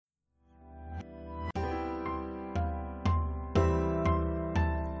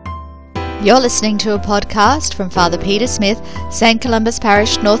You're listening to a podcast from Father Peter Smith, St Columba's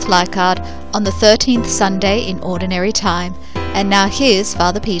Parish, North Leichhardt, on the 13th Sunday in Ordinary Time. And now here's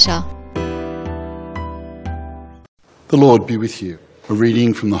Father Peter. The Lord be with you. A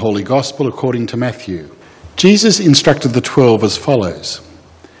reading from the Holy Gospel according to Matthew. Jesus instructed the 12 as follows.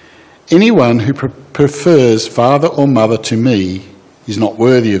 Anyone who prefers father or mother to me is not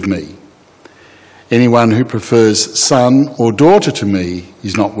worthy of me. Anyone who prefers son or daughter to me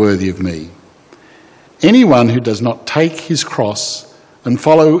is not worthy of me. Anyone who does not take his cross and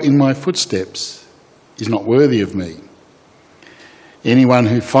follow in my footsteps is not worthy of me. Anyone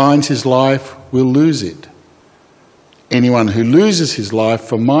who finds his life will lose it. Anyone who loses his life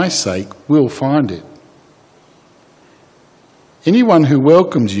for my sake will find it. Anyone who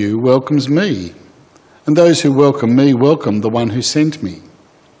welcomes you welcomes me, and those who welcome me welcome the one who sent me.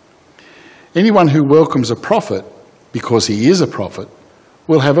 Anyone who welcomes a prophet, because he is a prophet,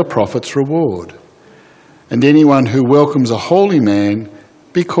 will have a prophet's reward. And anyone who welcomes a holy man,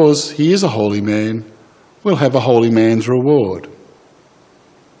 because he is a holy man, will have a holy man's reward.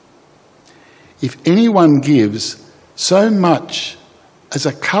 If anyone gives so much as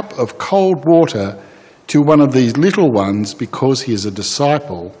a cup of cold water to one of these little ones because he is a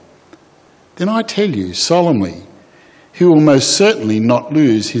disciple, then I tell you solemnly, he will most certainly not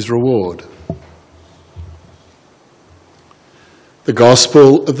lose his reward. The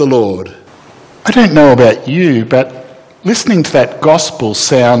Gospel of the Lord. I don't know about you, but listening to that Gospel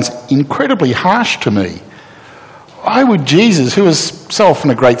sounds incredibly harsh to me. Why would Jesus, who is so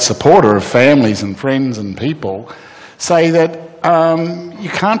often a great supporter of families and friends and people, say that you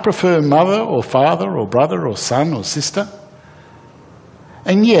can't prefer mother or father or brother or son or sister?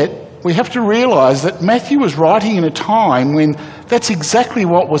 And yet, we have to realise that Matthew was writing in a time when that's exactly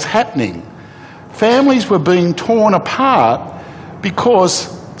what was happening. Families were being torn apart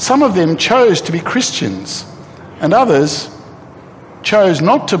because some of them chose to be Christians and others chose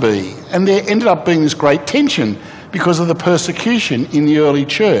not to be. And there ended up being this great tension because of the persecution in the early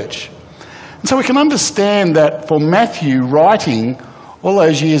church. And so we can understand that for Matthew writing all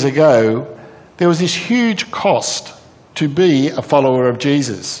those years ago, there was this huge cost to be a follower of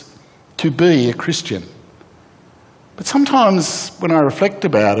Jesus, to be a Christian. But sometimes when I reflect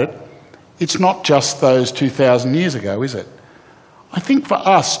about it, it's not just those 2,000 years ago, is it? I think for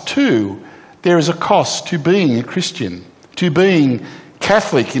us too, there is a cost to being a Christian, to being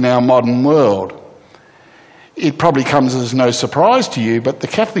Catholic in our modern world. It probably comes as no surprise to you, but the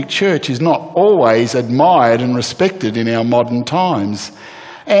Catholic Church is not always admired and respected in our modern times,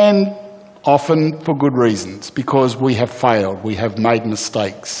 and often for good reasons, because we have failed, we have made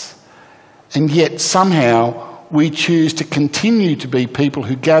mistakes. And yet somehow we choose to continue to be people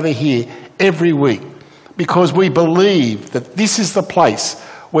who gather here every week because we believe that this is the place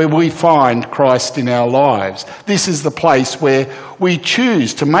where we find Christ in our lives. This is the place where we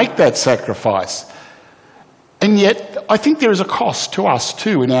choose to make that sacrifice. And yet, I think there is a cost to us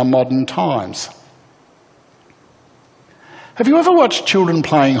too in our modern times. Have you ever watched children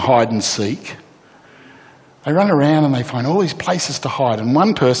playing hide and seek? They run around and they find all these places to hide, and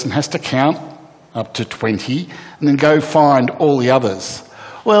one person has to count up to 20 and then go find all the others.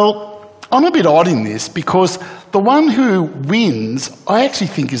 Well, I'm a bit odd in this because the one who wins, I actually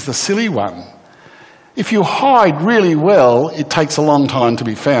think, is the silly one. If you hide really well, it takes a long time to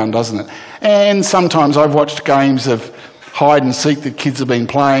be found, doesn't it? And sometimes I've watched games of hide and seek that kids have been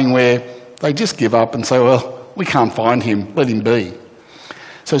playing where they just give up and say, well, we can't find him, let him be.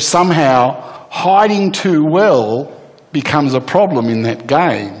 So somehow hiding too well becomes a problem in that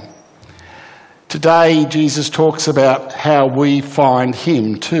game. Today, Jesus talks about how we find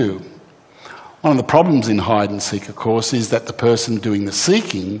him too. One of the problems in hide and seek, of course, is that the person doing the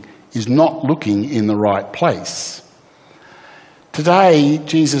seeking is not looking in the right place. Today,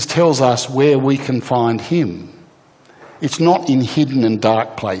 Jesus tells us where we can find him. It's not in hidden and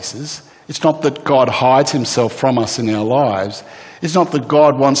dark places. It's not that God hides himself from us in our lives. It's not that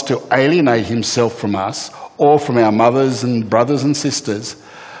God wants to alienate himself from us or from our mothers and brothers and sisters,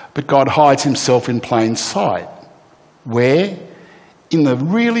 but God hides himself in plain sight. Where? In the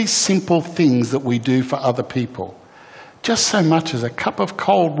really simple things that we do for other people. Just so much as a cup of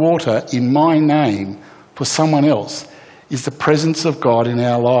cold water in my name for someone else is the presence of God in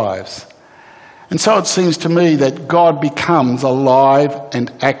our lives. And so it seems to me that God becomes alive and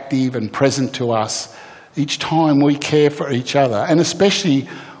active and present to us each time we care for each other, and especially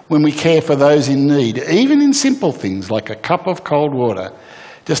when we care for those in need, even in simple things like a cup of cold water,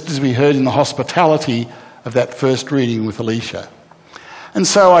 just as we heard in the hospitality of that first reading with Alicia. And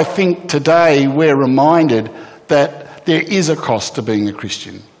so I think today we're reminded that there is a cost to being a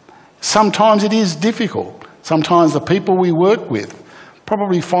Christian. Sometimes it is difficult. Sometimes the people we work with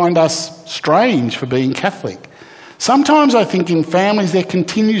probably find us strange for being Catholic. Sometimes I think in families there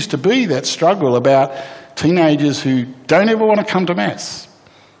continues to be that struggle about teenagers who don't ever want to come to Mass,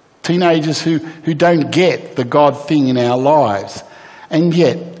 teenagers who don't get the God thing in our lives. And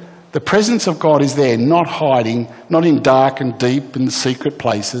yet the presence of God is there, not hiding, not in dark and deep and secret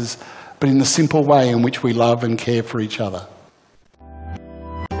places, but in the simple way in which we love and care for each other.